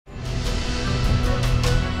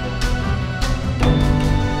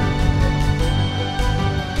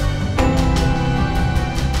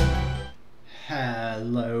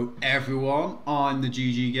everyone, I'm the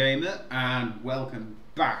GG Gamer and welcome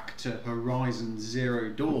back to Horizon Zero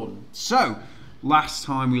Dawn. So, last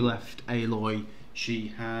time we left Aloy, she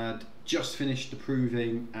had just finished the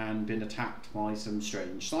proving and been attacked by some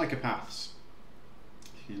strange psychopaths.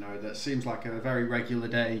 You know, that seems like a very regular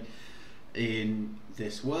day in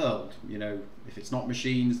this world. You know, if it's not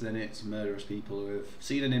machines, then it's murderous people who have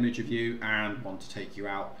seen an image of you and want to take you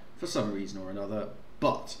out for some reason or another.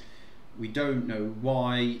 But we don't know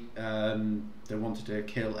why they wanted to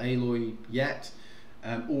kill Aloy yet.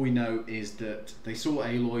 All we know is that they saw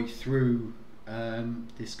Aloy through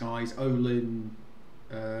this guy's Olin.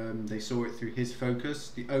 They saw it through his focus,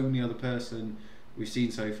 the only other person we've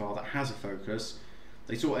seen so far that has a focus.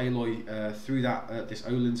 They saw Aloy through that this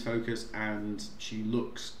Olin's focus, and she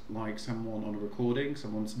looks like someone on a recording,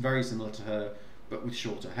 someone's very similar to her but with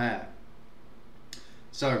shorter hair.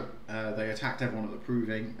 So they attacked everyone at the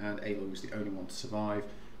proving, and Aloy was the only one to survive.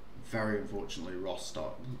 Very unfortunately, Rost,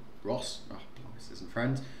 isn't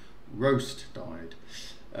friends. Roast died.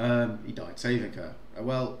 He died saving her.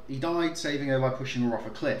 Well, he died saving her by pushing her off a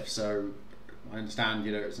cliff. So I understand,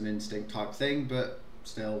 you know, it's an instinct type thing, but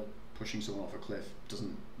still, pushing someone off a cliff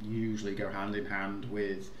doesn't usually go hand in hand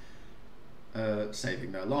with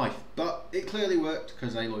saving their life. But it clearly worked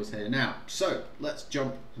because Aloy's here now. So let's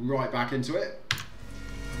jump right back into it.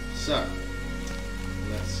 So,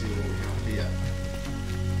 let's see what we have here.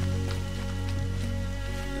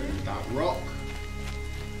 There's that rock.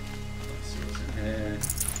 Let's see what's in here.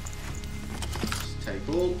 Just take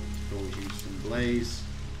all. Could always use some blaze.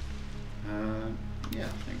 Yeah,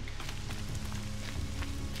 I think.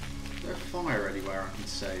 Is there fire anywhere I can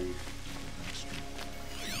save?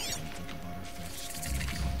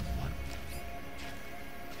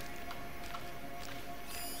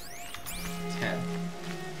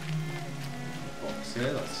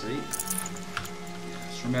 Here, let's see.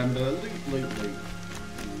 Just remember, loot.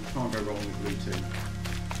 Can't go wrong with looting.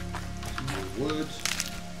 Some more wood.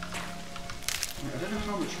 I don't know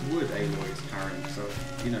how much wood Aloy is carrying, so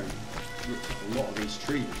you know, looked up a lot of these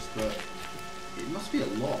trees, but it must be a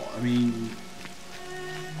lot. I mean,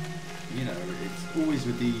 you know, it's always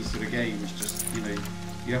with these sort of games, just, you know,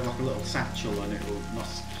 you have like a little satchel and it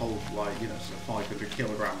must hold like, you know, sort of 500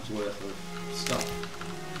 kilograms worth of stuff.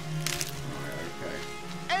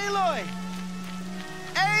 Aloy!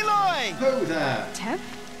 Aloy! Who there? Teb?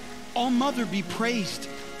 All-Mother be praised.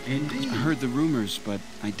 Indeed. I heard the rumors, but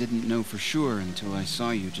I didn't know for sure until I saw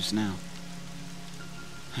you just now.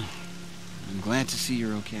 I'm glad to see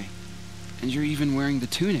you're okay. And you're even wearing the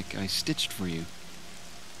tunic I stitched for you.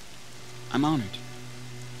 I'm honored.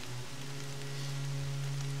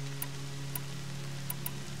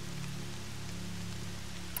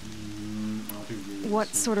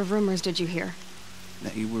 What sort of rumors did you hear?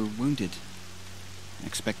 That you were wounded,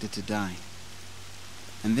 expected to die.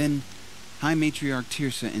 And then High Matriarch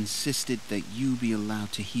Tirsa insisted that you be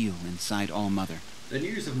allowed to heal inside All-Mother. The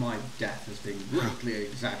news of my death has been greatly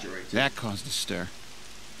exaggerated. That caused a stir.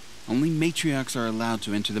 Only matriarchs are allowed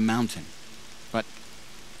to enter the mountain. But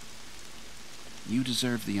you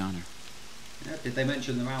deserve the honor. Yeah, did they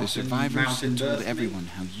mention the mountain? The survivors told everyone me?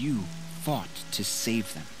 how you fought to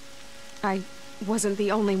save them. I wasn't the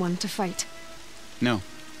only one to fight. No.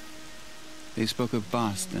 They spoke of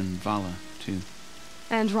Bast and Vala, too.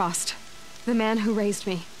 And Rost, the man who raised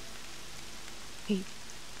me. He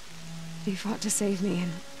fought to save me,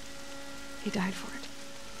 and he died for it.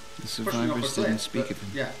 The survivors didn't speak of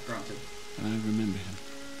him. Yeah, granted. But I remember him.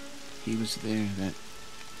 He was there that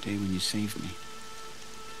day when you saved me.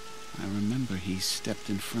 I remember he stepped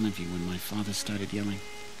in front of you when my father started yelling.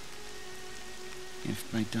 If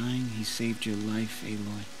by dying he saved your life,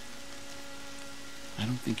 Aloy, I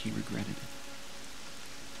don't think he regretted it.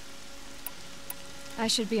 I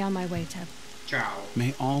should be on my way, Teb. Ciao.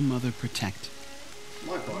 May All-Mother protect.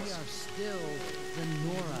 Likewise. We are still the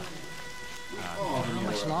Nora. Oh, How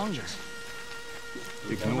much longer?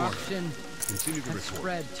 Ignore. Corruption Continue to has report.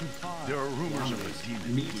 spread too far. There are rumors of a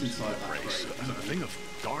demon Meat inside that race, crate. a thing of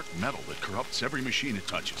dark metal that corrupts every machine it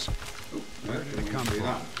touches. Oh, no, Where did it come from?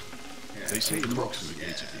 Yeah, They say it broke through the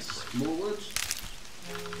gates of the more wood.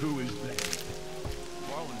 Who is they?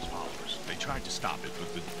 Warren's followers. They tried to stop it,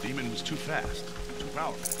 but the demon was too fast, too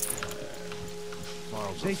powerful.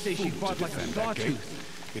 They say she fought like a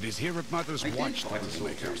sawtooth. It is here at Mother's I did watch fight that a we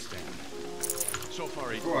make our sawtooth. stand. So far,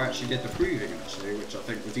 Before I actually did the proving, actually, which I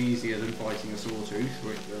think was easier than fighting a sawtooth,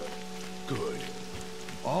 with good.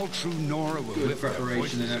 All true Nora will good lift their preparation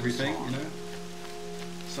voices and in everything, song. you know.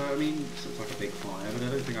 So I mean, it looks like a big fire, but I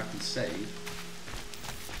don't think I can save.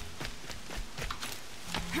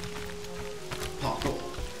 Parkour.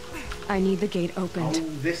 I need the gate opened. Oh,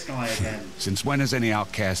 this guy again. Since when has any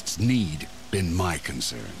outcast's need been my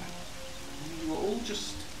concern? You were all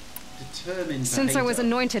just determined to Since I hate was her.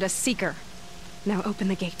 anointed a seeker. Now open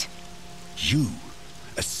the gate. You?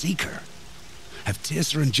 A seeker? Have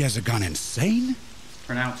Tirsa and Jezza gone insane?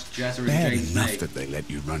 Pronounced Jezza and Bad James enough May. that they let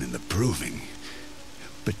you run in the proving.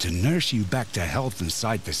 But to nurse you back to health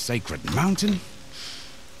inside the sacred mountain?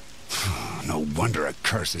 No wonder a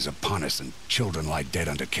curse is upon us and children lie dead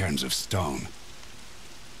under cairns of stone.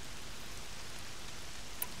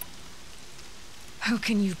 How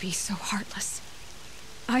can you be so heartless?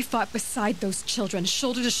 I fought beside those children,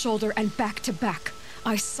 shoulder to shoulder and back to back.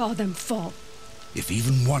 I saw them fall. If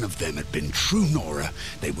even one of them had been true Nora,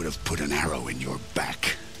 they would have put an arrow in your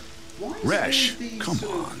back. Why is Resh, there these come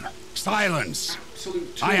sort of on. Silence!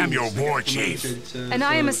 absolute I am tools your that get war chief. promoted to And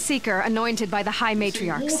I am a sort of- seeker anointed by the High War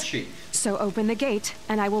Matriarchs. chief. So open the gate,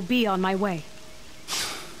 and I will be on my way.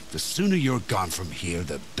 The sooner you're gone from here,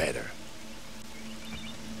 the better.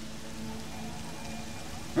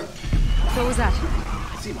 What was that?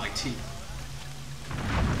 See my teeth.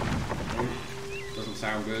 Oh, doesn't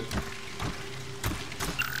sound good.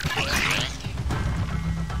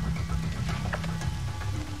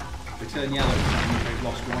 They turn yellow because they've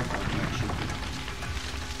lost Wi-Fi connection.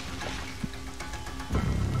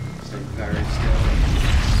 Stay very still.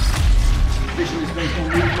 Vision is based on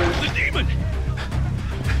movement. The demon!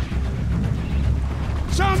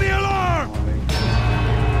 Sound the alarm!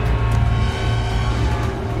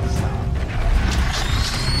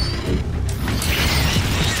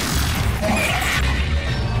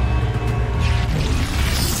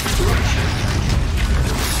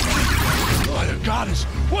 By the goddess,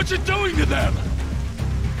 what's it doing to them?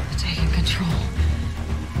 Taking control.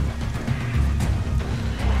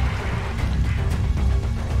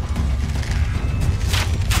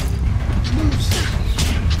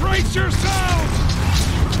 Brace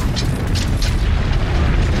yourselves!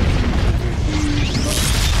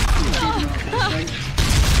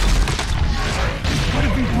 What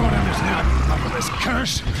have we brought on us now? This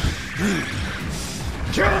curse?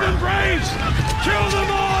 Kill them, Braves! Kill them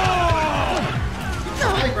all!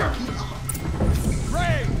 Playground, keep up.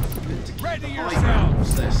 Braves, ready What's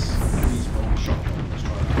yourselves! this? Please roll shotgun. Let's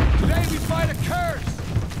try that. Today we fight a curse!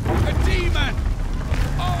 A demon!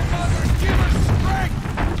 Oh, Mother, give us strength!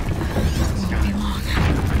 Won't be long.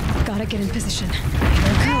 Gotta get in position.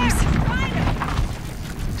 Here it comes.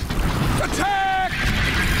 Attack!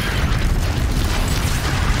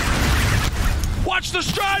 Watch the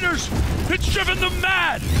Striders! It's driven them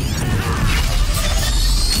mad!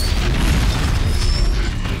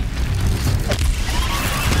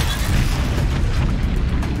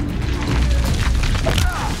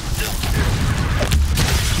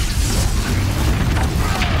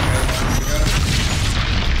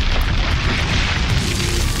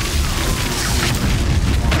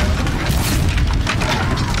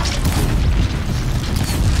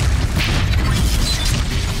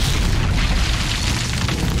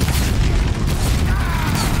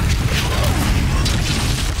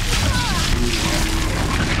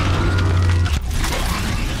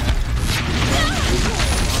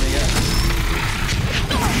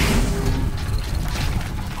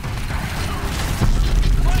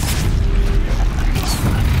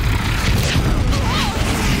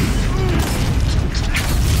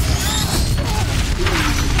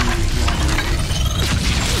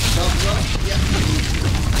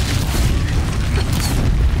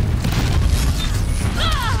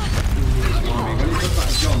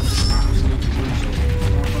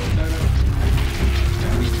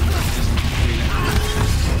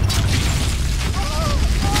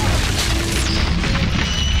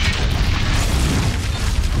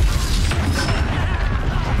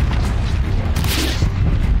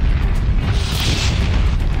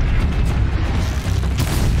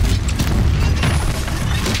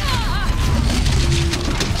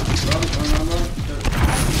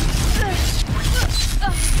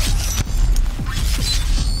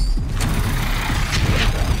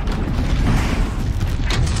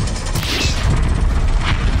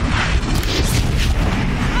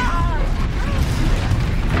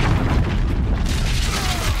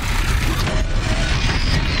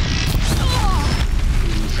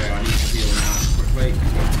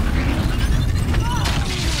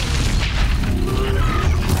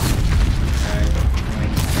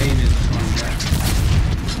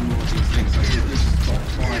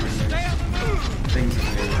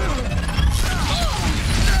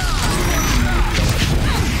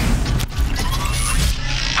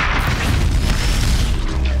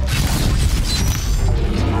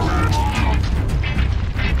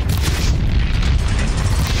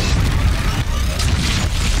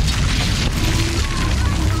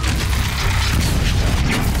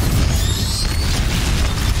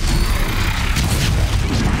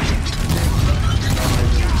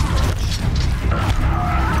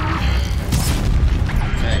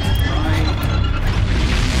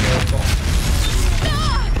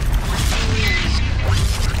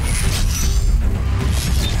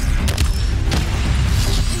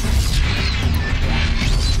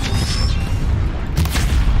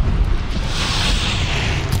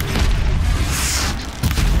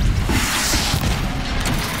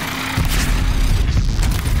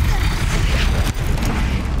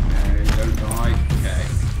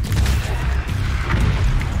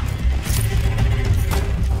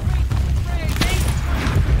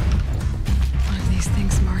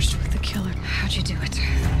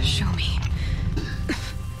 Show me.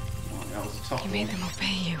 Well, that was a tough You one. made them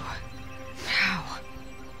obey you. How?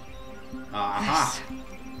 Aha!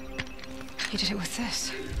 You did it with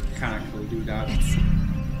this. Mechanically do that. It's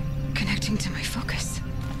connecting to my focus.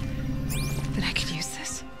 Then I could use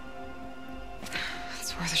this.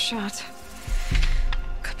 It's worth a shot.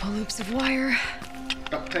 Couple loops of wire.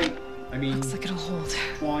 Duct tape. I mean, Looks like it'll hold.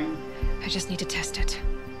 twine. I just need to test it.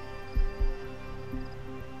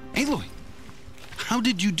 Aloy, how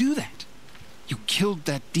did you do that? You killed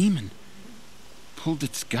that demon. Pulled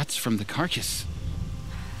its guts from the carcass.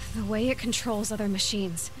 The way it controls other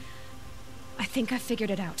machines. I think I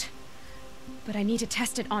figured it out. But I need to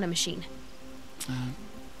test it on a machine.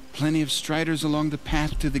 Plenty of striders along the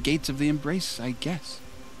path to the gates of the Embrace, I guess.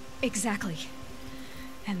 Exactly.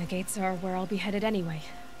 And the gates are where I'll be headed anyway.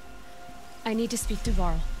 I need to speak to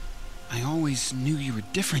Varl. I always knew you were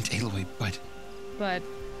different, Aloy, but But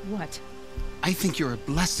what? I think you're a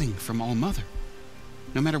blessing from All Mother.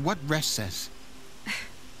 No matter what Resh says.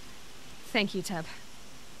 Thank you, Teb.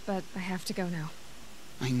 But I have to go now.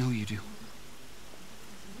 I know you do.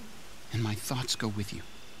 And my thoughts go with you.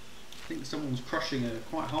 I think someone's crushing it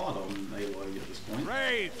quite hard on Aloy at this point.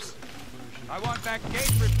 Graves! I want that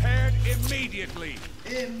gate repaired immediately.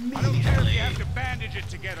 I don't care if you Immediately. have to bandage it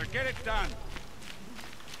together. Get it done.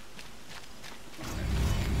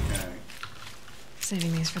 Okay.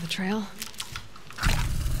 Saving these for the trail.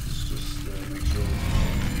 Let's just make sure.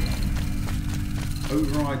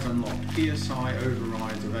 Overrides unlocked. PSI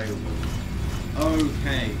overrides available.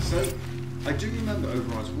 Okay, so I do remember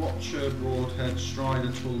overrides. Watcher, Broadhead, Strider,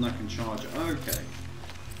 Toolneck, and Charger. Okay.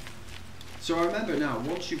 So I remember now,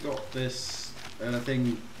 once you've got this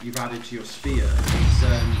thing you've added to your sphere,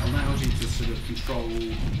 it allows you to sort of control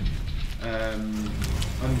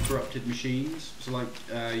uncorrupted machines. So like,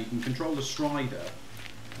 you can control the Strider,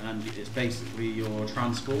 and it's basically your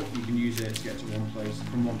transport. You can use it to get to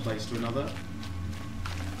from one place to another.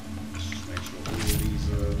 Let's just make sure all of these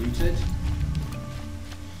are looted.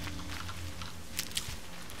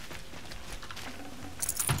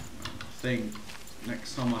 I think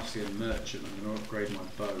next time I see a merchant, I'm going to upgrade my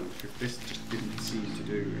bow, because this just didn't seem to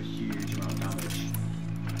do a huge amount of damage.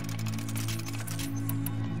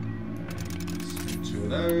 Two of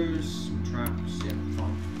those, some traps, yeah,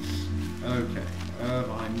 fine. Okay, have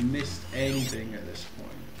I missed anything at this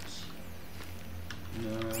point?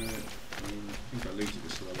 No, I think I looted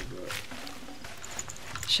this a little bit.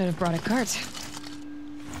 Should have brought a cart.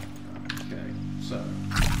 Okay, so.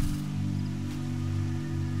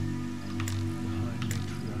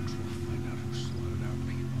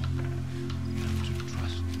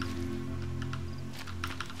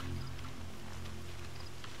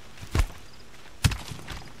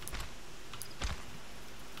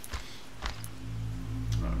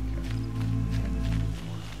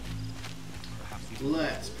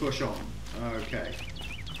 Let's push on. Okay.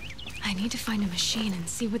 I need to find a machine and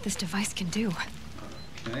see what this device can do.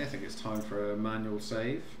 Okay, I think it's time for a manual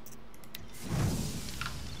save.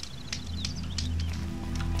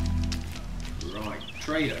 Right,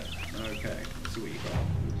 trader. Okay, let's see what you got.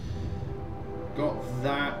 Got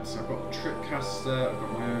that. I've got a trick caster. I've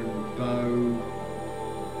got my own bow.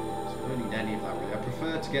 So I don't need any of that really. I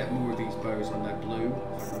prefer to get more of these bows when they're blue,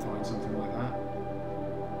 if I can find something like that.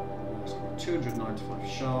 So I've got 295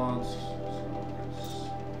 shards.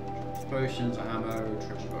 So potions, ammo,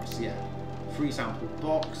 treasure box. Yeah, free sample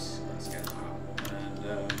box. Let's get that,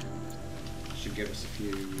 and should give us a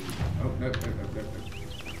few. Oh no! Pick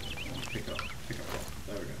up.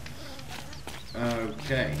 There we go.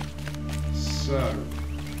 Okay, so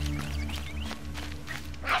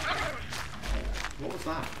what was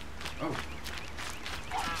that? Oh,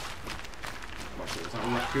 was that a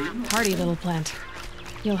raccoon? Hardy little plant.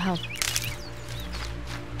 You'll help.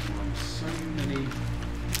 So much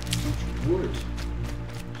wood.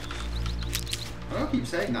 I don't keep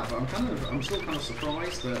saying that, but I'm still kind of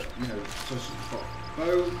surprised that, you know, so she's got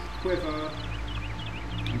bow, quiver,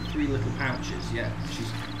 and 3 little pouches. Yet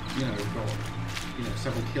she's, you know, got, you know,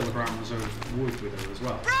 several kilograms of wood with her as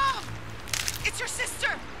well. Rob! It's your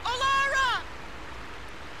sister, Alara!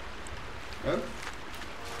 Oh,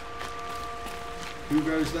 who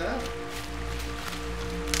goes there?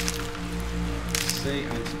 See,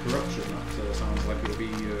 and it's corruption. That sounds like it would be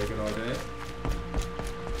a good idea.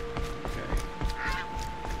 Okay.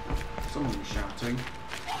 Someone's shouting.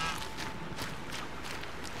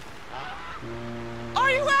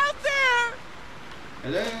 Are you out there?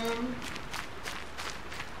 Hello?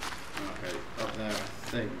 Okay, up there, I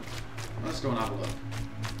think. Let's go and have a look.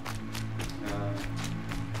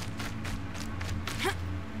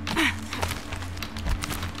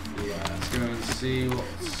 Yeah, let's go and see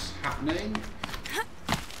what's happening.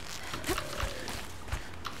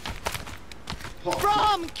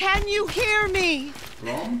 Brom, can you hear me?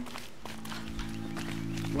 Brom?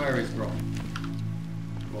 Where is Brom?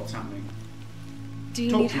 What's happening? Do you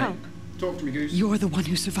Talk need to me. help? Talk to me, Goose. You're the one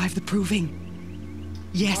who survived the proving.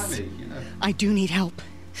 Yes, Blimey, you know. I do need help.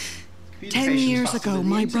 10 Communication's years faster ago, than the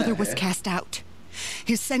my internet brother was here. cast out.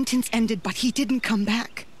 His sentence ended, but he didn't come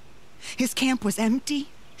back. His camp was empty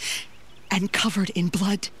and covered in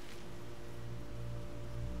blood.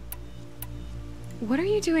 What are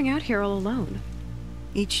you doing out here all alone?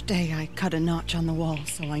 Each day I cut a notch on the wall,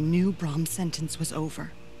 so I knew Brom's sentence was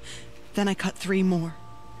over. Then I cut 3 more,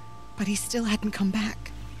 but he still hadn't come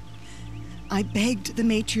back. I begged the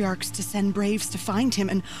matriarchs to send braves to find him,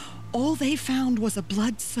 and all they found was a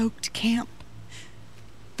blood-soaked camp.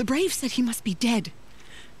 The braves said he must be dead,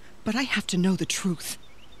 but I have to know the truth.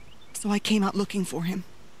 So I came out looking for him.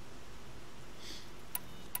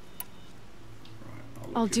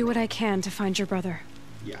 Right, I'll do what I can to find your brother.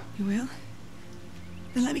 Yeah. You will?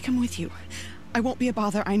 Then let me come with you. I won't be a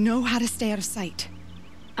bother. I know how to stay out of sight.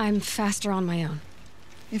 I'm faster on my own.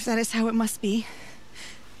 If that is how it must be,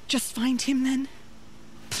 just find him then.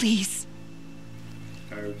 Please.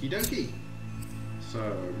 Okie dokie. So,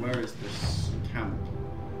 where is this camp?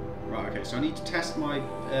 Right, okay, so I need to test my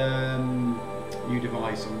new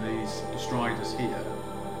device on these striders here.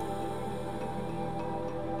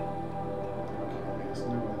 Okay, there's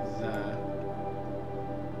nowhere there.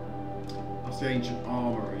 That's the ancient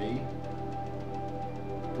armory.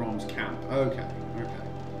 Bronze camp. Okay, okay.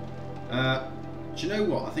 Do you know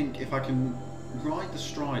what? I think if I can ride the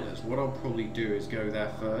striders, what I'll probably do is go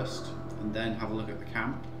there first and then have a look at the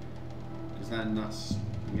camp. Because then that's,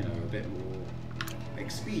 you know, a bit more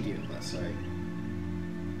expedient, let's say.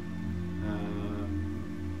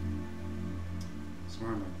 So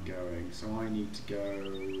where am I going? So I need to go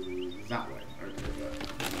that way. Okay, but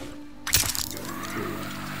go through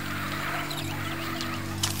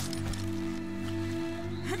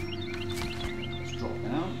Let's drop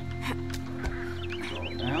down.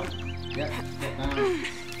 Drop down. Yeah, drop down.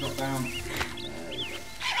 Drop down. There we go.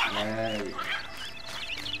 There we go.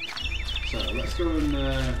 So let's go and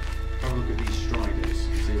have a look at these striders,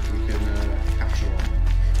 see if we can capture one.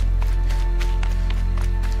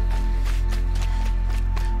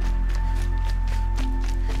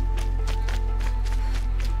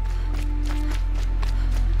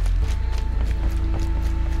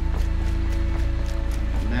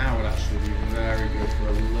 Now would actually be very good for a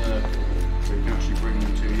lure ball, so you can actually bring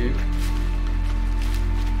them to you.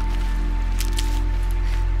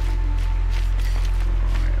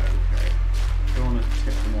 Don't want to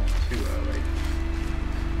tip them off too early.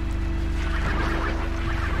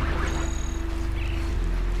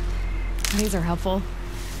 These are helpful.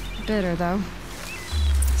 Bitter, though.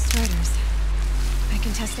 Striders. I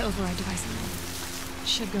can test the override device on them.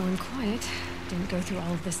 Should go in quiet. Didn't go through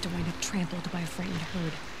all of this to wind up trampled by a frightened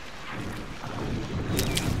herd. Okay.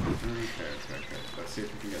 Let's see if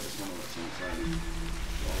we can get this one that's inside.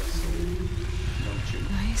 While it's all lunching.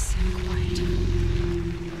 Nice and quiet.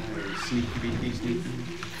 Sneaky beaky, sneaky.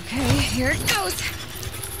 Okay, here it goes.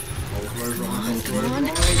 Hold close on, Come on.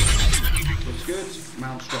 Looks good.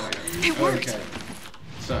 Mount Strider. It worked. Okay.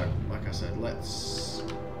 So, like I said, let's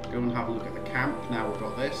go and have a look at the camp. Now we've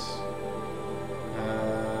got this.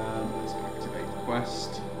 Let's activate the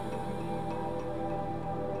quest.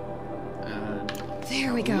 And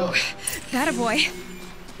There we go. That a boy.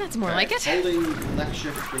 That's more like it. Holding left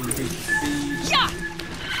shift will increase speed. Yeah!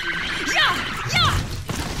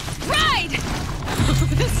 Ride!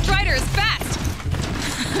 This Strider is fast.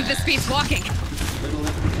 This beats walking. Little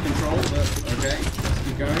control, but okay. Let's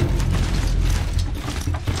keep going.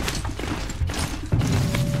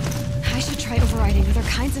 I should try overriding other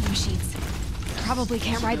kinds of machines. Probably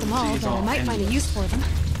can't ride them all, but I might find a use for them.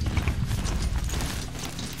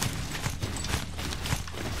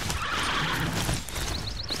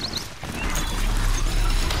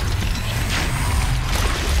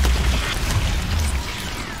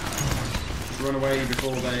 Run away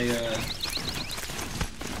before they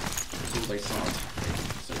start.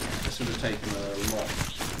 So this would have taken a lot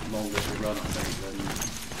longer to run, I think, than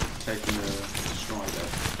taking a strider.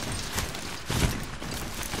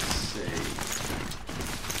 Let's see.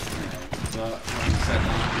 But like I said,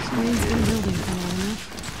 this Brain's been might building for long enough.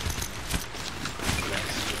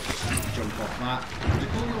 let's just jump off that. To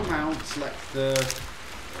call your mount, select the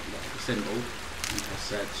symbol. Like I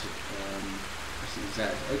said, pressing Z.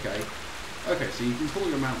 Okay. Okay, so you can pull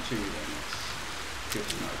your mount to you then, that's good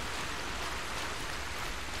to know.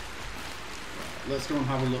 Right, let's go and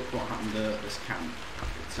have a look what happened at this camp.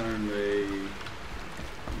 It's only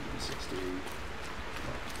be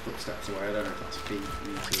footsteps away. I don't know if that's feet,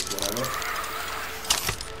 meters, whatever.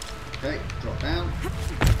 Okay, drop down,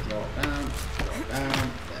 drop down, drop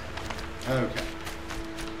down. There. Okay.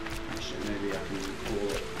 Actually, maybe I can call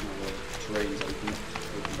it now the terrain's opened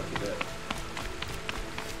up a bit.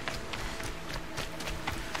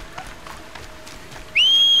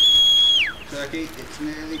 Turkey, it's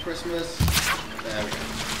nearly Christmas. There we go.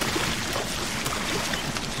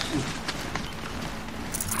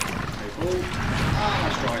 Okay, cool. Ah,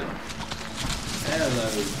 let's try them. Hello,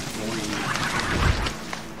 boy.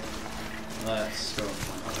 Let's go and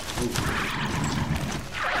find out.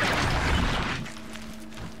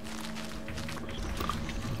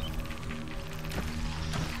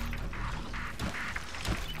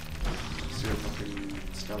 See if I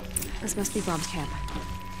can stealthily. This must be Brom's camp.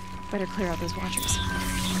 Better clear out those watchers.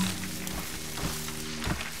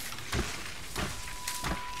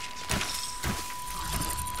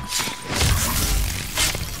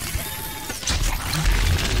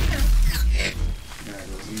 Yeah,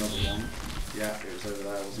 there was another one. Yeah, it was over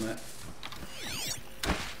there, wasn't it?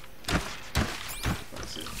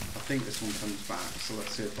 That's it. I think this one comes back, so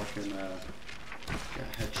let's see if I can get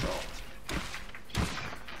a headshot.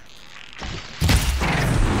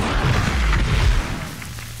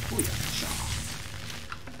 Oh yeah, shot.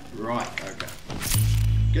 Right, okay.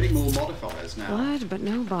 Getting more modifiers now. Blood, but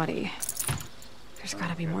no body. There's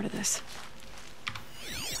gotta be more to this.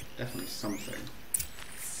 Definitely something.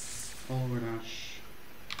 Forward ash.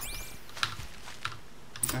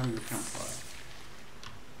 Examine the campfire.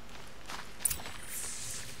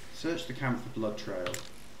 Search the camp for blood trail.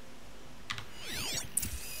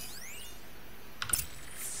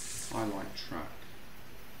 Highlight track.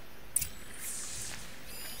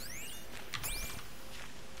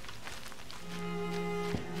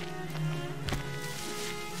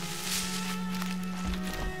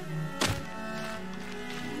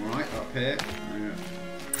 Right, up here.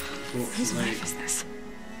 Whose knife is this?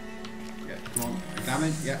 Yeah, come on.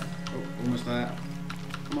 Examine. Yeah. Oh, almost there.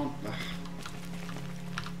 Come on. Ugh.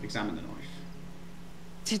 Examine the knife.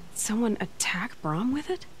 Did someone attack Brom with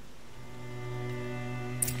it?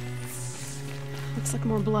 Looks like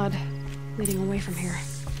more blood leading away from here.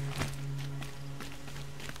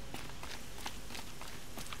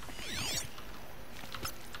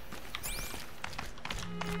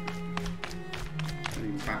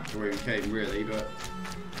 Heading back to where we came, really, but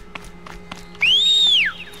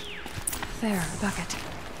There, a bucket.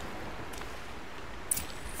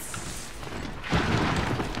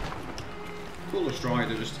 pull the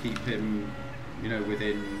strider just to keep him, you know,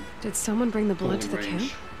 within. Did someone bring the blood to the calling camp?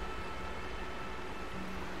 range.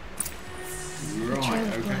 The trail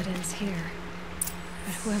Right. of blood Okay. ends here.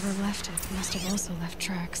 But whoever left it must have also left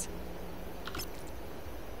tracks.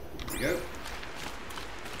 There we go.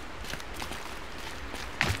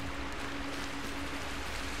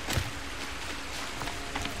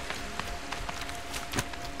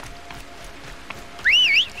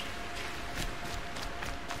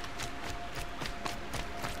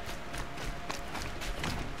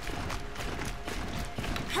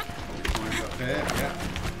 Climb up here, yeah.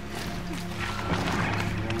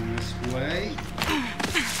 Along this way.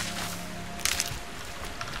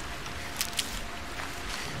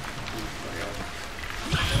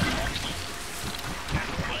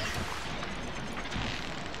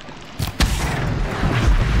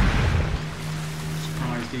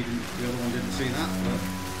 Surprised the other one didn't see that, but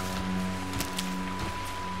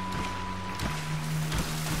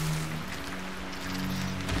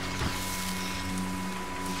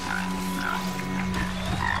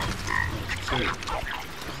two.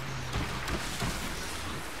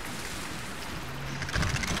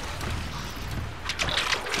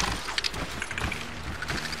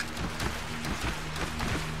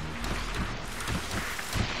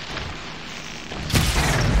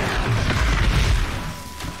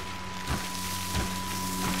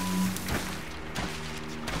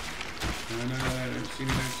 No, don't see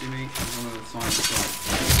me, don't see me. I'm on the side of the side.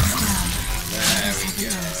 There we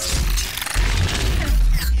go.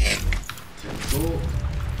 Typical.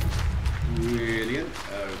 Brilliant.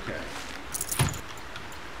 Okay.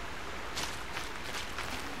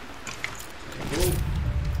 Typical.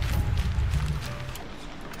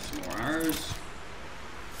 Some more arrows.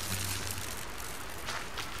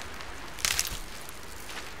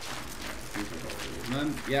 I think I got all of them.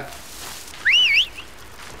 Yeah.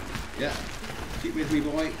 Yeah, keep with me,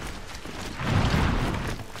 boy.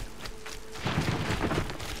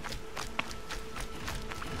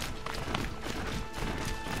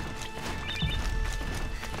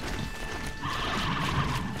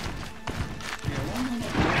 Yeah, why am I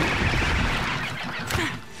not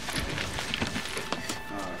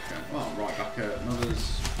back at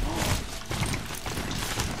Mother's farm.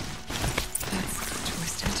 That's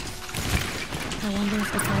twisted. I wonder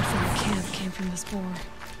if the blood from the camp came from this boar.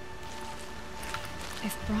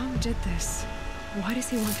 If Brahm did this, why does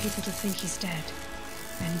he want people to think he's dead?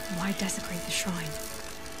 And why desecrate the shrine?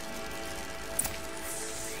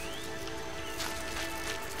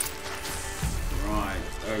 Right,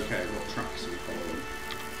 okay, what tracks are we following?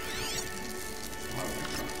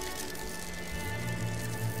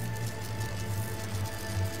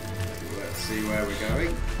 Let's see where we're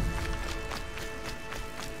going.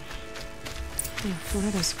 What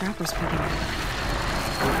are those scrappers picking up?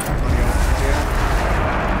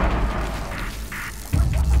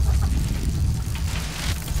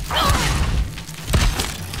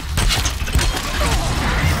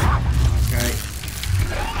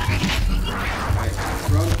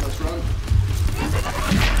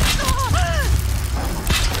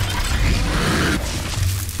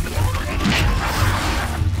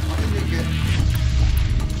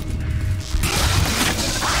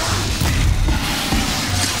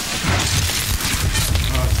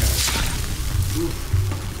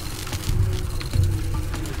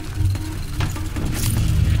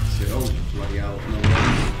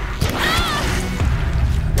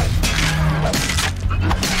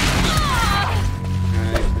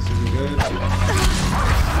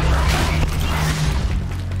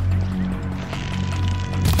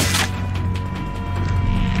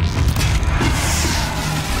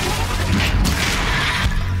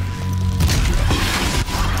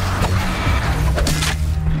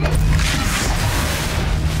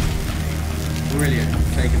 Brilliant,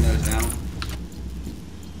 taking those down.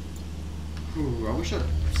 Ooh, I wish I'd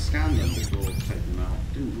scanned them before taking them out.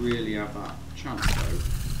 Didn't really have that chance though.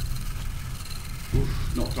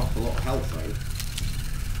 Oof, knocked off a lot of health though.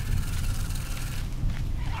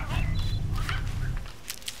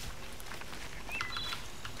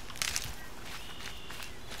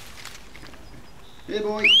 Here,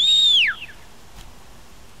 boy.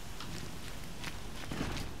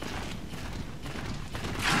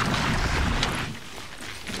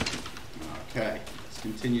 Okay, let's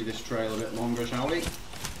continue this trail a bit longer, shall we?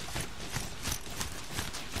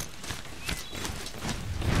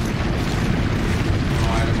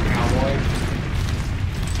 Ride a cowboy.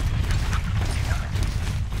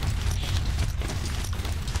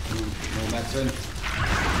 More medicine.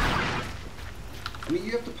 I mean,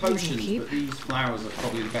 you have the potions, but these flowers are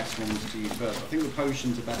probably the best ones to use first. I think the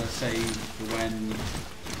potions are better saved for when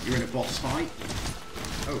you're in a boss fight.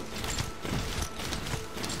 Oh.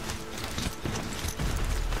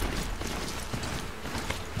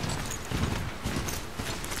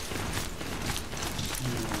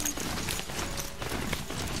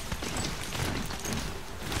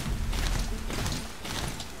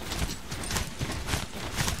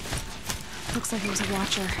 Looks like he was a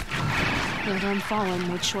watcher. Whoever Unfallen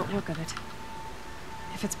made short work of it.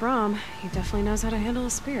 If it's Brahm, he definitely knows how to handle a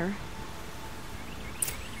spear.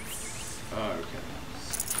 Okay,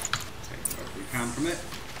 let's take what we can from it.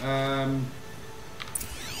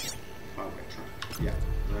 Highway track. Yeah,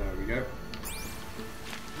 there we go.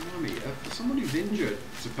 Blimey, for someone who's injured,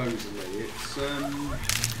 supposedly, it's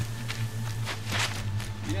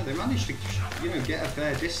yeah, they managed to, get a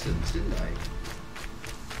fair distance, didn't they?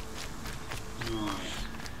 Right.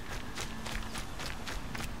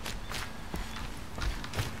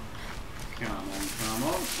 Come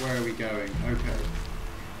on. Where are we going? Okay.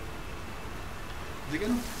 Are they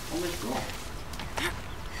going on this rock?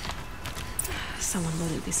 Someone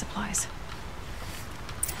loaded these supplies.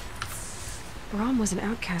 Brahm was an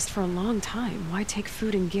outcast for a long time. Why take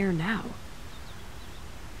food and gear now?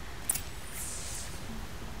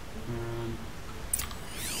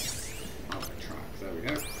 Track. There we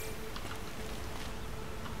go.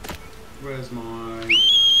 Where's my...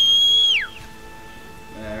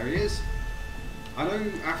 There he is. I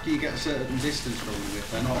know after you get a certain distance from them,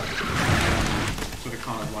 if they're not sort of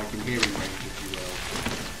kind of like in hearing range, if you will,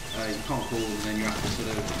 you can't call them and then you have to sort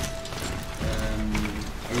of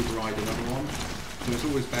override another one. So it's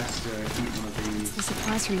always best to keep one of these. It's the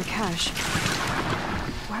supplies from the cache.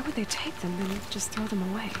 Why would they take them and just throw them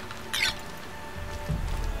away?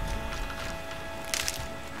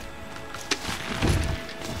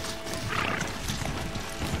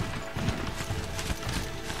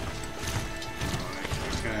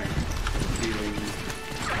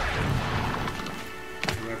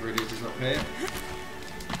 Here.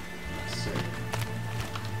 Let's see.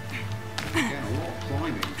 Again, a lot of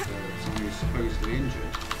climbing for someone who's supposedly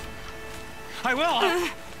injured. I will!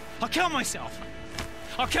 I'll kill myself!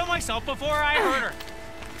 I'll kill myself before I hurt her!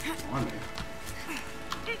 Climbing.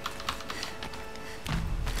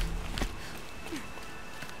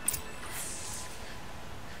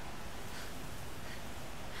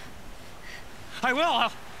 I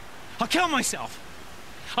will. I'll kill myself.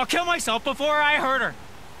 I'll kill myself before I hurt her.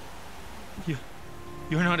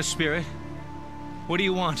 You're not a spirit. What do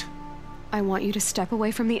you want? I want you to step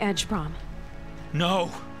away from the edge, Brom.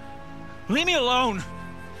 No. Leave me alone.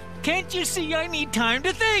 Can't you see I need time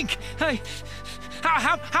to think?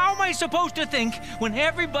 How am I supposed to think when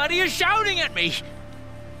everybody is shouting at me?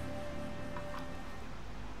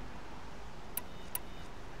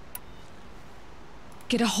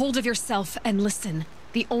 Get a hold of yourself and listen.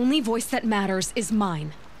 The only voice that matters is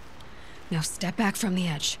mine. Now step back from the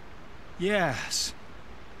edge. Yes.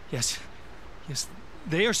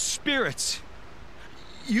 They are spirits.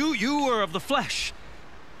 You are of the flesh.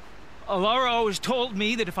 Alara always told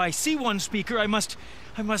me that if I see one speaker, I must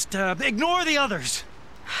ignore the others.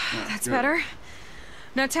 That's better.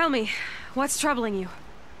 Now tell me, what's troubling you?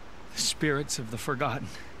 The spirits of the forgotten.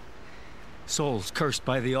 Souls cursed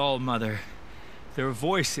by the All-Mother. Their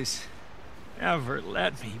voices never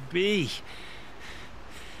let me be.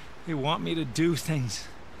 They want me to do things,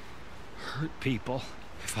 hurt people.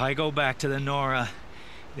 If I go back to the Nora,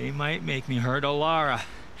 they might make me hurt Alara.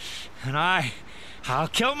 And I'll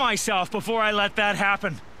kill myself before I let that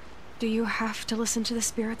happen. Do you have to listen to the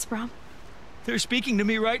spirits, Brom? They're speaking to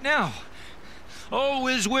me right now. O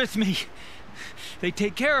is with me. They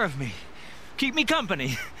take care of me, keep me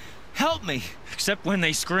company, help me, except when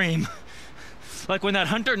they scream. Like when that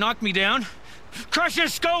hunter knocked me down. Crush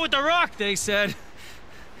his skull with the rock, they said.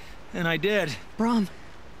 And I did. Brom,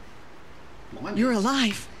 you're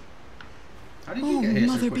alive. How did you get here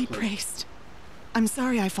so Mother be quickly? praised. I'm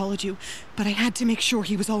sorry I followed you, but I had to make sure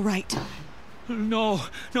he was all right. No.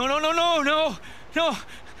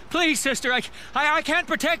 Please, sister, I can't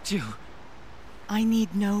protect you. I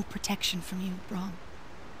need no protection from you, Brom.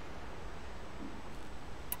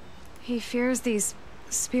 He fears these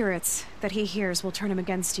spirits that he hears will turn him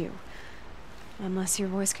against you. Unless your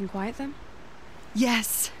voice can quiet them?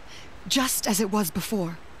 Yes, just as it was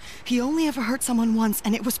before. He only ever hurt someone once,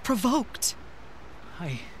 and it was provoked.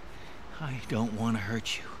 I don't want to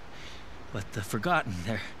hurt you. But the forgotten,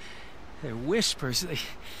 their whispers,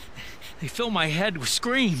 they fill my head with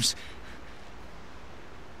screams.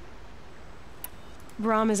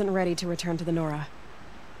 Brom isn't ready to return to the Nora,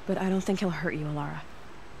 but I don't think he'll hurt you, Alara.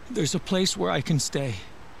 There's a place where I can stay.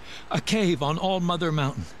 A cave on All-Mother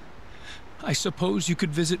Mountain. I suppose you could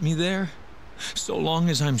visit me there, so long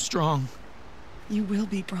as I'm strong. You will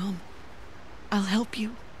be, Brom. I'll help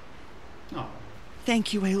you. Oh.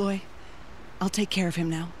 Thank you, Aloy. I'll take care of him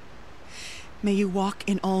now. May you walk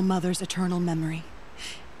in All-Mother's eternal memory,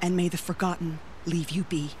 and may the forgotten leave you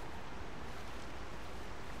be.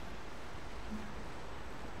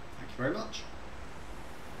 Thank you very much.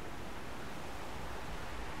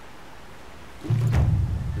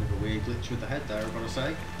 Bit of a weird glitch with the head there, I've got to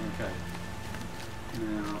say. Okay.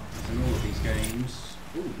 Now, as in all of these games,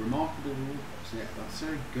 remarkable. So yeah, that's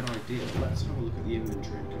a good idea. Let's have a look at the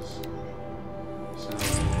inventory, because so let's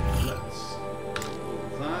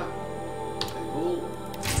that. Let's have a look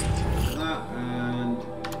at that, and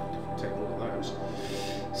take a look at those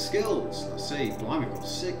skills. Let's see. Blimey, we've got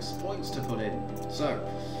 6 points to put in. So.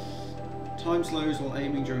 Time slows while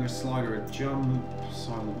aiming during a slide or a jump.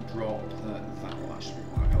 Silent drop. That will actually be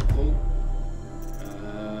quite helpful.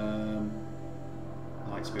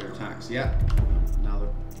 Light spear attacks. Yeah. Now the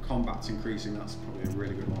combat's increasing. That's probably a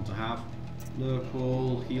really good one to have. Lure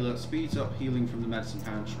call. Healer. Speeds up healing from the medicine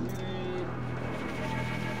pouch.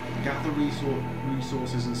 Gather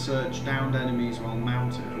resources and search downed enemies while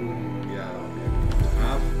mounted. Ooh, yeah, that'll be a good one to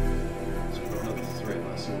have. So we've got another 3.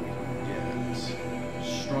 Let's see what we can get.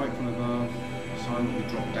 Strike from above, silently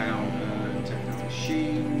drop down and take out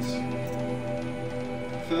machines.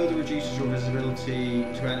 Further reduces your visibility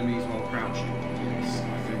to enemies while crouching. Yes, I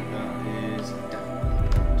think that is definitely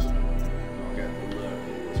good. I'll get the lure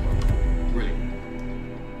call as well. Brilliant.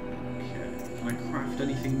 Okay, can I craft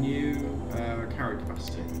anything new? Carry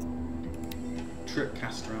capacity. Trip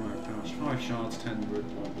caster ammo pouch, 5 shards, 10 wood,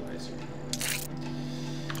 1 blaze.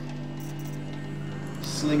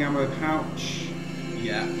 Sling ammo pouch.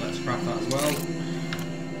 Yeah, let's craft that as well.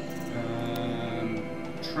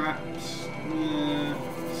 Traps. Yeah.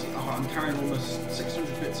 See, I'm carrying almost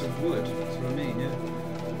 600 bits of wood. That's what I mean, yeah.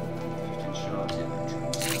 15 shards,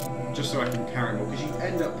 yeah. Just so I can carry more, because you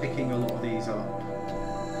end up picking a lot of these up.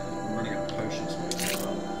 I'm running out of potion space as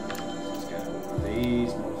well. Let's get all of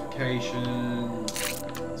these modifications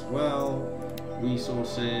as well.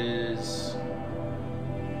 Resources.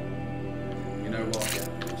 You know what? Yeah,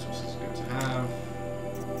 resources are good to have.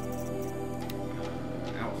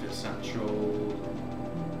 Outfit satchel.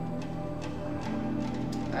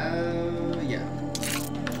 Yeah. Just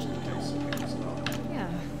in case something comes up.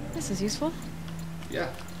 This is useful? Yeah,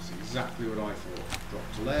 that's exactly what I thought. Drop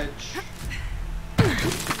to ledge.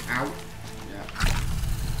 Ow.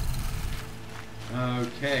 Yeah.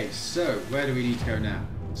 Okay, so where do we need to go now?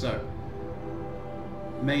 So,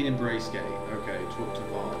 main embrace gate. Okay, talk to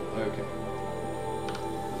Val. Okay.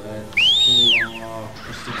 Let's call our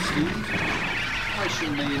trusted steed. I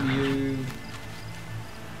shall name you...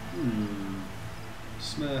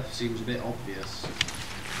 Smurf seems a bit obvious.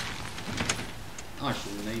 I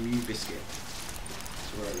shall name you Biscuit.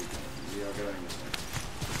 So where are we going? We are going this way.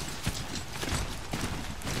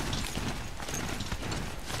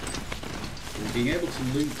 Being able to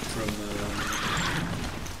loot from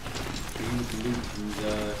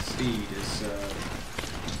the steed is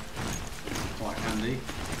quite handy.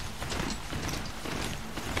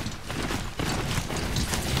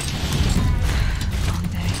 Long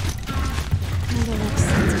day. And the next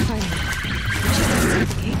signs of fighting. Just outside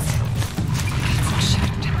the gates. Gates are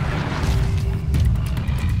shuttered.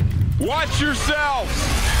 Watch yourselves!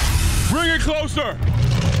 Bring it closer!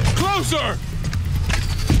 Closer!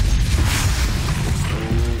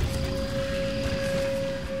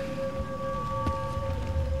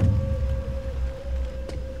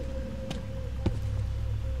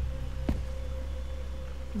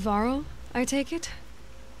 Varl, I take it?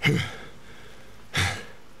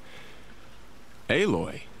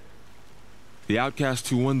 Aloy. The outcast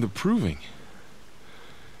who won the proving.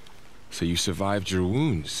 So you survived your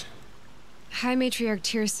wounds. High Matriarch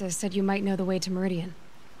Tirsa said you might know the way to Meridian.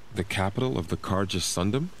 The capital of the Carja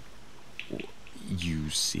Sundom? You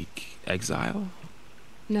seek exile?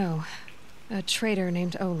 No. A traitor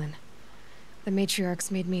named Olin. The Matriarchs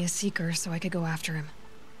made me a seeker so I could go after him.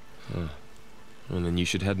 Huh. And then you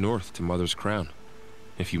should head north to Mother's Crown.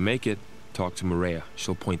 If you make it, talk to Maria.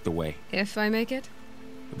 She'll point the way. If I make it?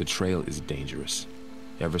 The trail is dangerous.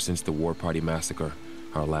 Ever since the War Party massacre,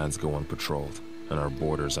 our lands go unpatrolled, and our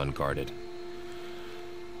borders unguarded.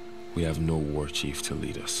 We have no war chief to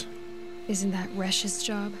lead us. Isn't that Resh's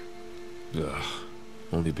job? Ugh.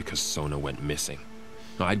 Only because Sona went missing.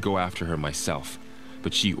 I'd go after her myself,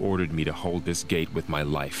 but she ordered me to hold this gate with my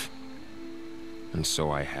life. And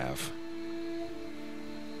so I have.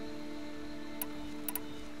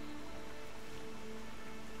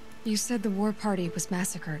 You said the war party was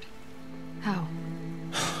massacred. How?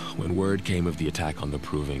 When word came of the attack on the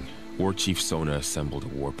Proving, War Chief Sona assembled a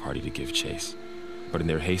war party to give chase. But in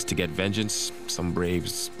their haste to get vengeance, some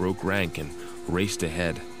braves broke rank and raced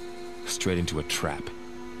ahead, straight into a trap.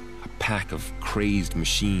 A pack of crazed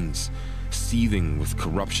machines, seething with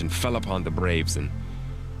corruption, fell upon the braves and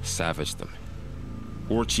savaged them.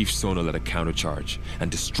 War Chief Sona led a countercharge and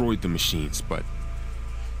destroyed the machines, but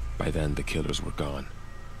by then the killers were gone.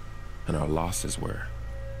 And our losses were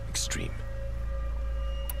extreme.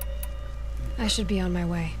 I should be on my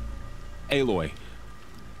way. Aloy,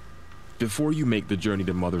 before you make the journey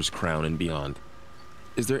to Mother's Crown and beyond,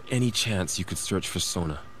 is there any chance you could search for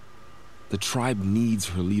Sona? The tribe needs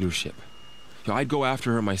her leadership. I'd go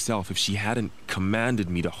after her myself if she hadn't commanded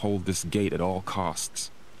me to hold this gate at all costs.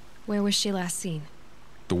 Where was she last seen?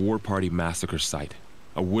 The War Party massacre site.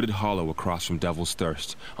 A wooded hollow across from Devil's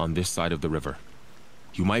Thirst, on this side of the river.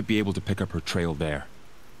 You might be able to pick up her trail there.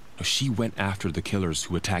 She went after the killers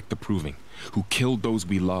who attacked the Proving, who killed those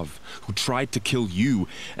we love, who tried to kill you.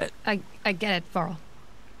 I get it, Varl.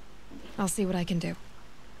 I'll see what I can do.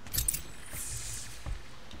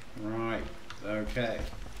 Right, okay.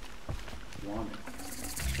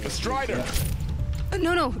 A Strider!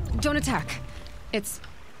 No, don't attack. It's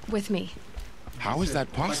with me. How is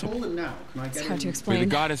that possible? Can I hold it now? Can I get It's hard to May explain. the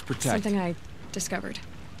goddess protect. Something I discovered.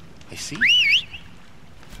 I see.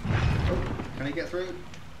 Oh, can he get through?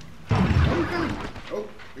 Oh,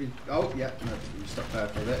 he can. Oh, yeah, no, you stuck there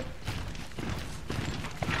for a bit.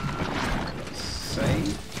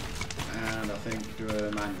 Save. And I think do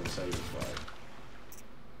a manual save as well.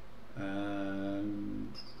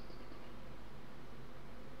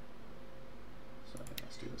 So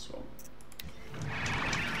let's do this one.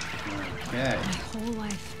 Okay. My whole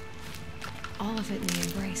life. All of it in the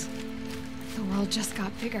embrace. The world just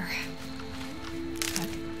got bigger. But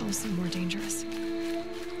also more dangerous.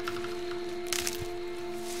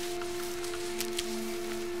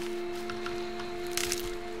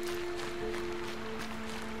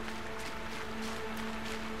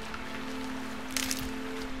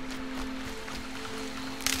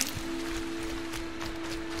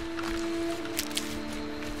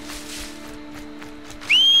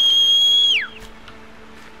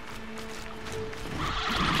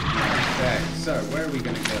 So, where are we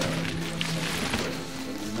going to go?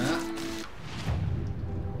 Map.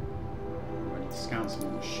 We need to scan some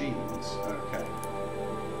more machines. Okay.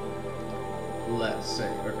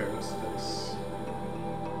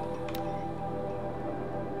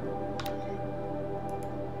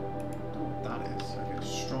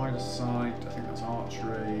 side. I think that's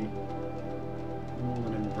archery.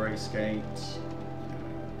 Northern Embrace Gate.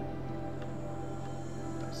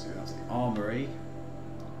 That's the armory.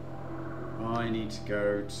 I need to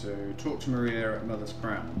go to talk to Maria at Mother's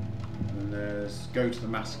Crown, and then there's go to the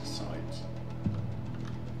massacre site.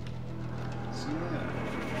 So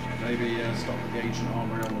yeah, maybe stop at the ancient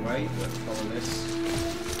armory on the way, but follow this.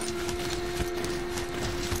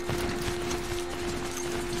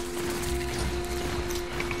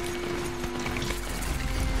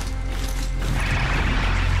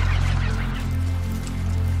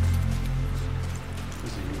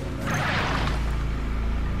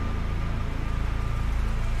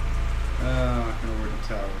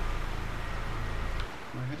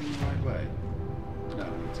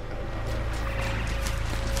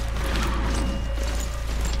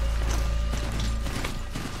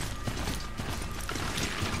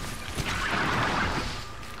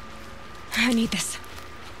 I need this.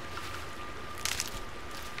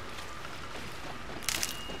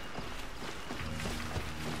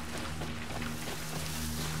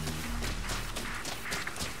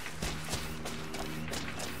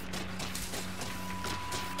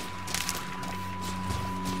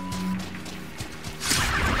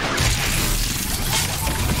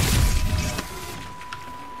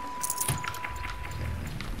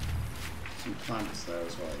 Some plants there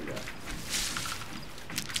as well, yeah.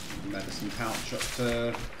 Medicine pouch up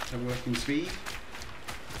to working speed.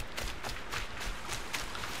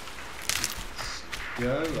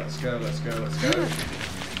 Let's go.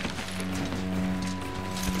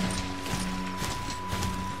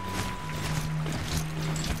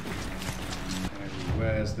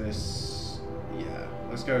 Where's this? Yeah,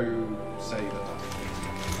 let's go save at that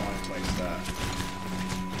fireplace there.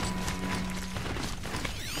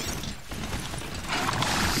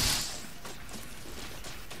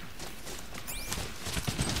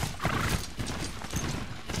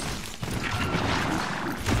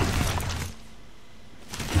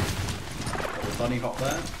 Bunny hop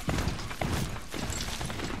there.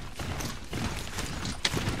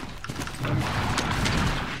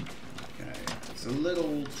 Okay, it's a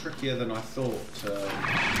little trickier than I thought to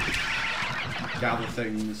gather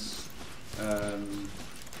things.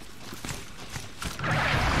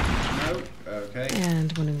 No, okay.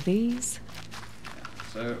 And one of these. Yeah.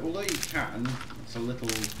 So although you can, it's a little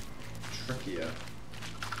trickier.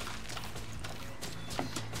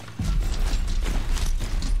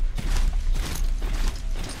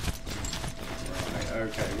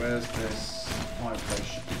 Okay, where's this fireplace?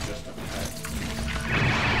 Should be just up ahead.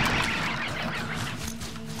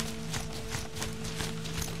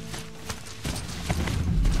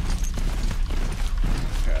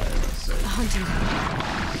 Okay, let's see. A hunting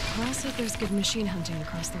ground. Well, said there's good machine hunting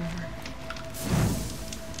across the river.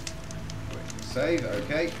 Quick save,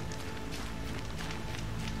 okay.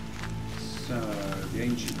 So, the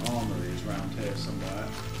ancient armory is around here somewhere.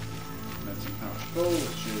 Medicine pouch full,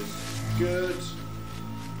 which is good.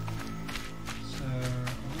 I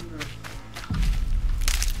wonder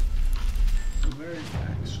where it's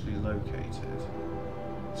actually located.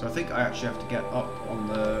 So I think I actually have to get up on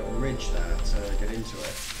the ridge there to get into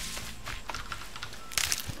it.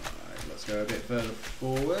 Right, let's go a bit further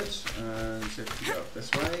forward and see if we can go up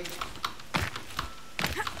this way.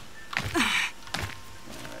 Right,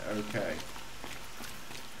 okay.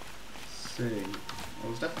 Let's see. Well,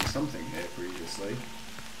 there's definitely something here previously.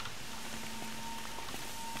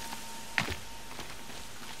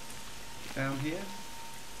 Down here.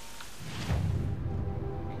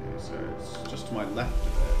 Okay, so it's just to my left of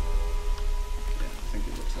it. Yeah, I think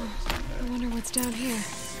it looks like it's down there. I wonder what's down here.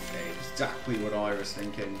 Okay, exactly what I was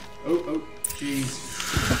thinking. Oh, jeez.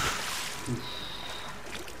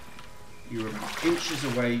 You were about inches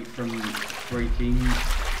away from breaking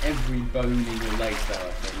every bone in your leg there,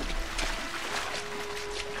 I think.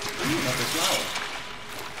 Another flower.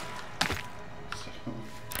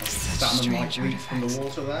 Salmon-like leap from the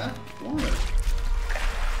water there. Why?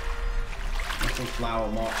 Little flower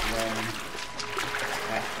marked wrong.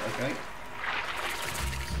 F, okay.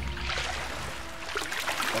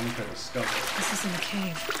 Bunker discovered. This isn't a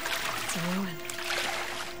cave. It's a ruin.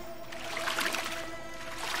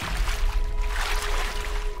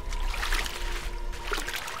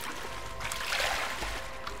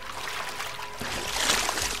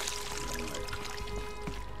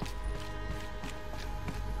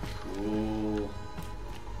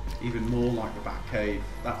 Even more like the back cave.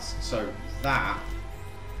 That is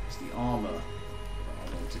the armour that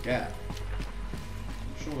I want to get.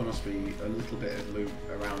 I'm sure there must be a little bit of loot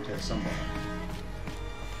around here somewhere.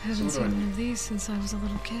 I haven't seen one of these since I was a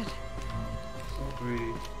little kid. So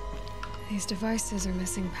we... These devices are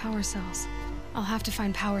missing power cells. I'll have to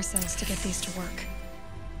find power cells to get these to work.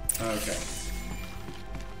 Okay.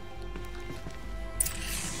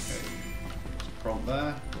 Prompt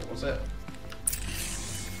there. What was it?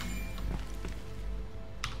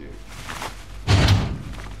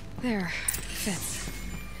 There. Fits.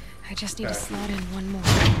 I just need to slot in one more.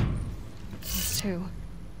 These two.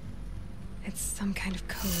 It's some kind of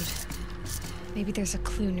code. Maybe there's a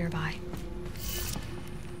clue nearby.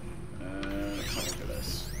 Let's have a look at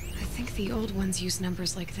this. I think the old ones use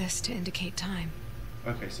numbers like this to indicate time.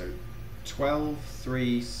 Okay, so 12,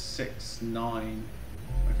 3, 6, 9.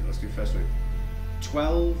 Okay, let's do the first one.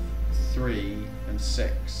 12, 3, and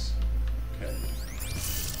 6. Okay.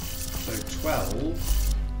 So 12,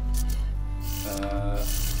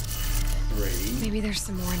 3. Maybe there's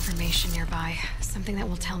some more information nearby. Something that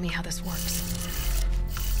will tell me how this works.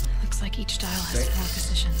 Looks like each dial has 4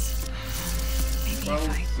 positions. Maybe 12, if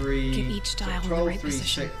I 3, get each dial so 12, in the right 3,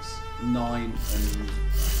 position. 6, 9, and... Okay,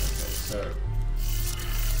 so...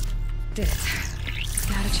 Did it.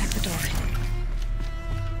 Now to check the door.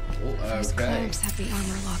 Those Okay. clamps have the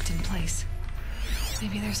armor locked in place.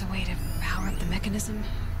 Maybe there's a way to power up the mechanism,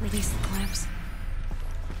 release the clamps.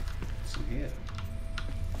 What's in here?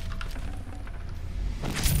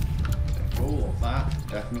 Take all of that,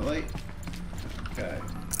 definitely. Okay.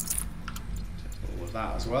 Take all of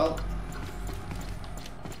that as well.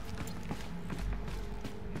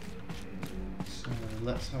 So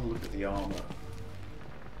let's have a look at the armor.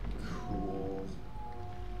 Cool.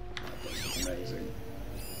 That does look amazing.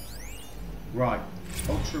 Right,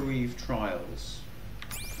 Ultra Weave Trials.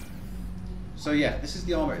 So yeah, this is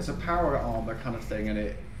the armor. It's a power armor kind of thing, and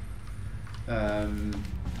it,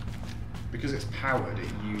 because it's powered,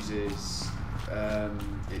 it uses,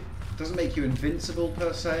 it doesn't make you invincible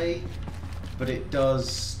per se, but it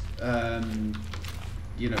does,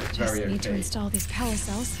 you know, it's very okay. Just need to install these power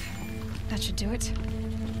cells. That should do it.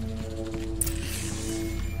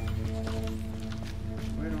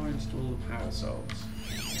 Where do I install the power cells?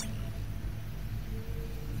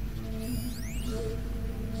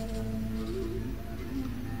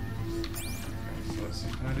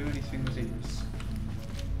 Can I do anything with these?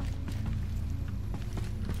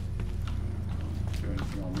 Can't do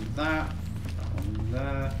anything on that. That on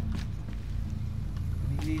there. I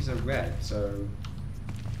mean, these are red, so.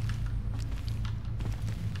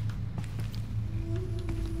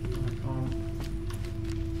 I can't.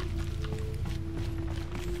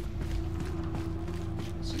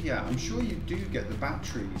 So yeah, I'm sure you do get the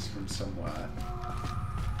batteries from somewhere.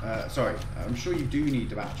 Sorry, I'm sure you do need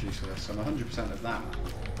the batteries for this. I'm 100% of that.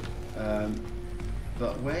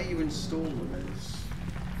 But where you install them is...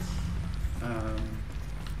 I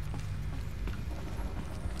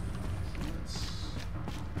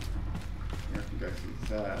can go through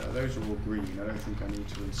there. Those are all green. I don't think I need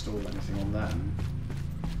to install anything on them.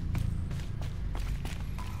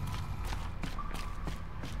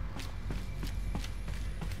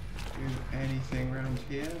 Do anything around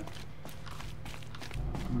here?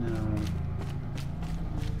 No.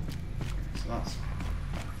 So that's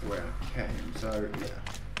the way I came, so yeah.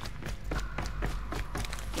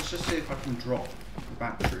 Let's just see if I can drop the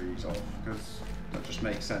batteries off, because that just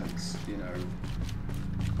makes sense, you know.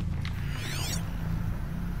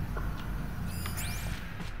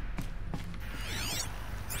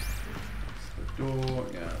 That's the door,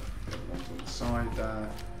 yeah, the other one's on the side there.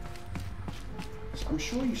 So I'm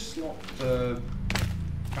sure you slot the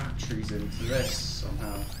batteries into this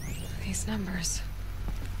somehow. These numbers.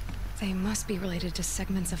 They must be related to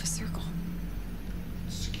segments of a circle.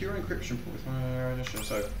 Secure encryption port with my initial,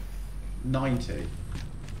 so 90.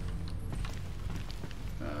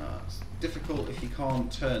 It's difficult if you can't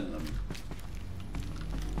turn them.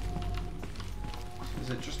 Is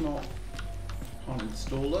it just not, can't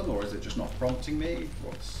install them, or is it just not prompting me?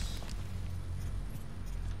 What's...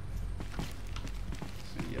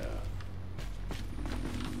 So yeah.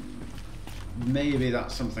 Maybe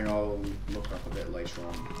that's something I'll look up a bit later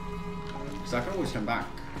on. Because I can always come back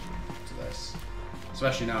to this.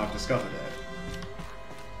 Especially now I've discovered it.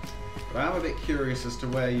 But I am a bit curious as to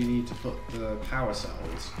where you need to put the power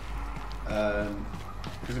cells.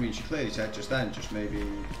 Because I mean, she clearly said just then, just maybe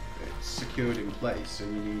it's secured in place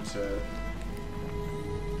and you need to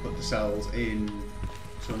put the cells in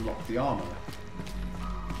to unlock the armor.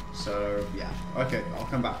 So yeah, okay, I'll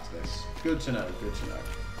come back to this. Good to know, good to know.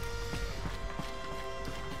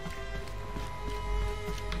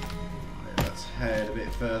 Head a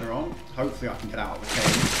bit further on. Hopefully I can get out of the cave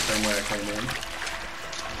the same way I came in.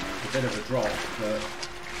 It's a bit of a drop, but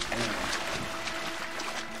yeah.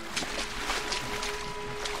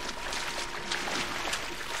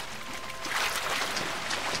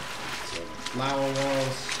 flower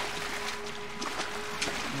was.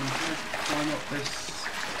 I'm going to climb up this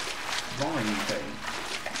vine thing.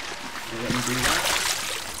 Will let me do that?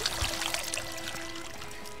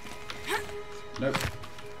 Nope.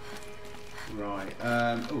 Right.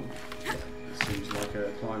 Oh, yeah, this seems like a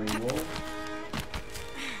climbing wall.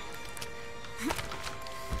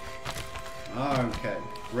 Okay,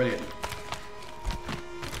 brilliant.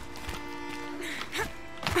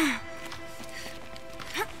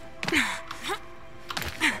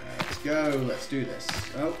 Let's go. Let's do this.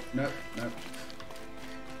 Oh, no, no.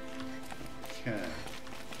 Okay.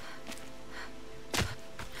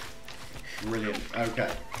 Brilliant.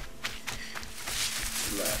 Okay.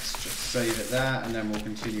 Let's just save it there, and then we'll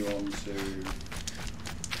continue on to...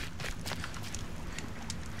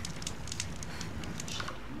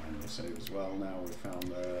 Manual save as well, now we've found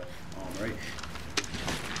the armory.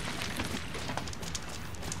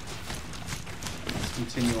 Let's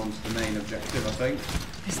continue on to the main objective, I think.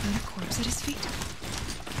 Is that a corpse at his feet?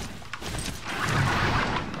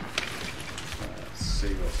 Let's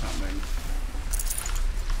see what's happening.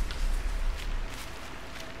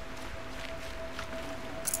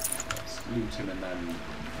 Loot him and then walk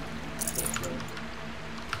through.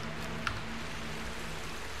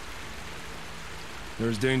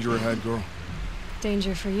 There's danger ahead, girl.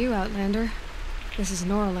 Danger for you, Outlander. This is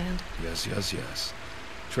Noraland. Yes, yes, yes.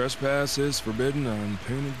 Trespass is forbidden on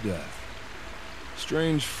pain of death.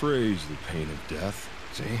 Strange phrase, the pain of death.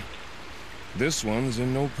 See? This one's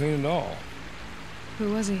in no pain at all.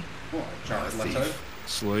 Who was he? What, Jared Leto?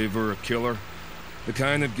 Slaver, a killer. The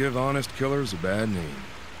kind that give honest killers a bad name.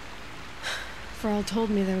 Frall told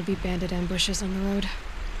me there would be bandit ambushes on the road.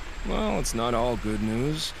 Well, it's not all good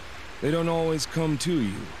news. They don't always come to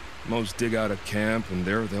you. Most dig out a camp, and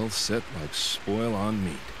there they'll sit like spoil on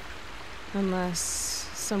meat. Unless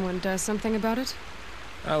someone does something about it?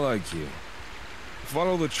 I like you.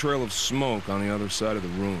 Follow the trail of smoke on the other side of the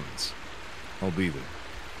ruins. I'll be there.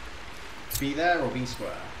 Be there or be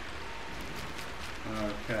square?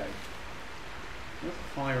 Okay. There's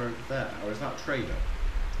a fire over there, or is that a trader?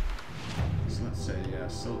 So let's see, yeah,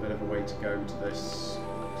 still a bit of a way to go to this.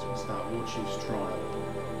 So what's that? War Chief's trial.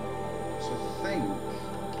 So I think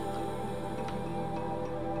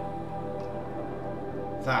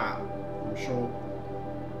that, I'm sure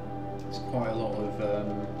there's quite a lot of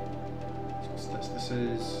so what's this? This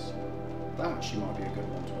is, that actually might be a good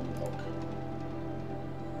one to unlock.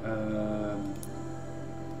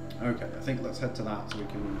 Okay, I think let's head to that so we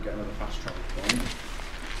can get another fast travel point.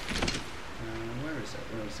 Where is it?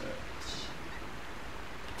 Where is it?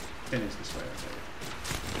 Pin is this way, I think.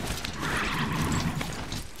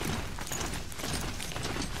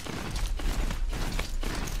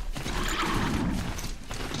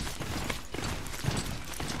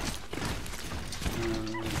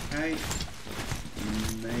 Okay.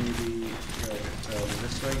 Maybe go a bit further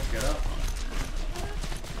this way to get up.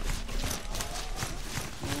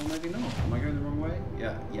 Or maybe not. Am I going the wrong way?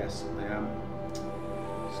 Yeah, yes, I am.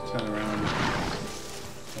 Let's turn around.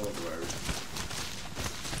 Follow the road.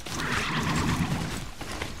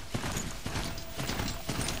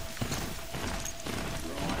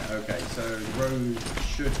 Right, okay, so the road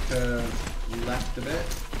should curve left a bit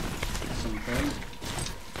at some point.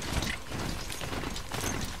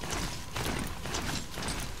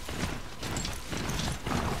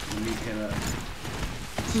 Meet him at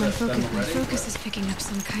my focus is picking up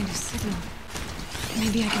some kind of signal.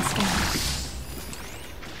 Maybe I can scan it.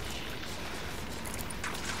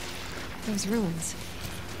 Those ruins.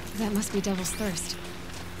 That must be Devil's Thirst.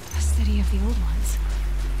 A city of the old ones.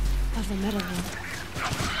 Of the metal one.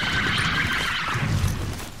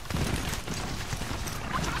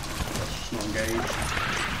 Let's just not engage.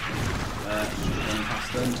 Just run past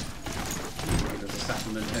them. There's a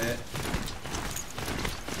settlement here.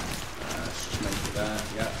 Let's just make it there,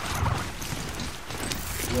 yeah.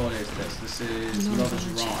 What is this? This is Lover's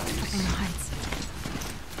Rise. On the heights.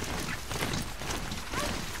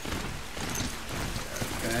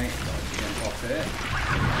 Okay, let's jump off here.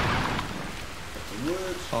 Get the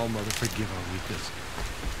wood. Oh, Mother, forgive our weakness.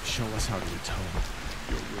 Show us how to atone.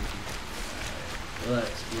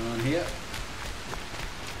 Let's run here.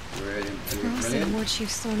 Brilliant, brilliant, Frall said brilliant. War Chief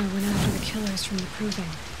Sona went after the killers from the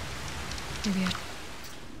Proving. Maybe I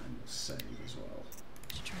Save as well.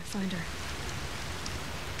 should try to find her.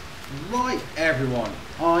 Right, everyone,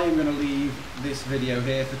 I am going to leave this video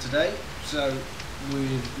here for today. So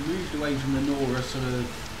we've moved away from the Nora sort of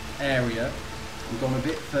area. We've gone a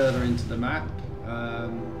bit further into the map.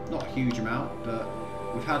 Not a huge amount, but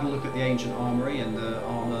we've had a look at the ancient armory and the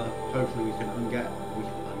armor. Hopefully we can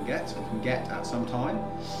get at some time.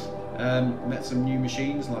 Met some new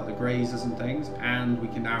machines like the grazers and things, and we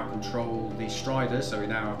can now control the striders, so we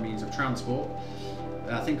now have means of transport.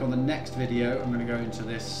 I think on the next video I'm going to go into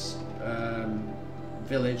this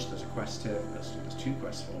village. There's a quest here, there's 2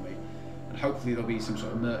 quests for me, and hopefully there'll be some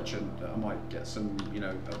sort of merchant that I might get some, you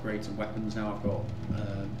know, upgrade some weapons. Now I've got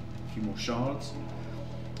a few more shards.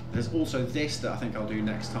 There's also this that I think I'll do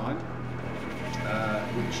next time,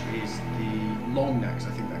 which is the long necks,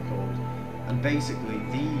 I think they're called. And basically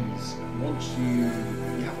these, once you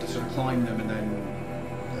have to sort of climb them and then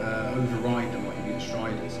override them like you do the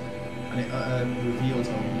striders, and it reveals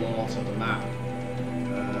a lot of the map.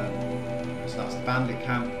 So that's the bandit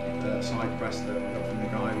camp side quest that we got from the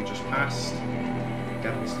guy we just passed.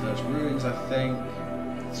 Devil's Thirst Ruins, I think.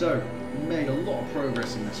 So, made a lot of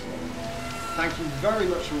progress in this one. Thank you very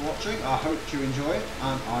much for watching. I hope you enjoy it,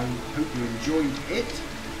 and I hope you enjoyed it.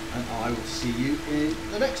 And I will see you in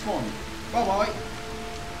the next one. Bye bye.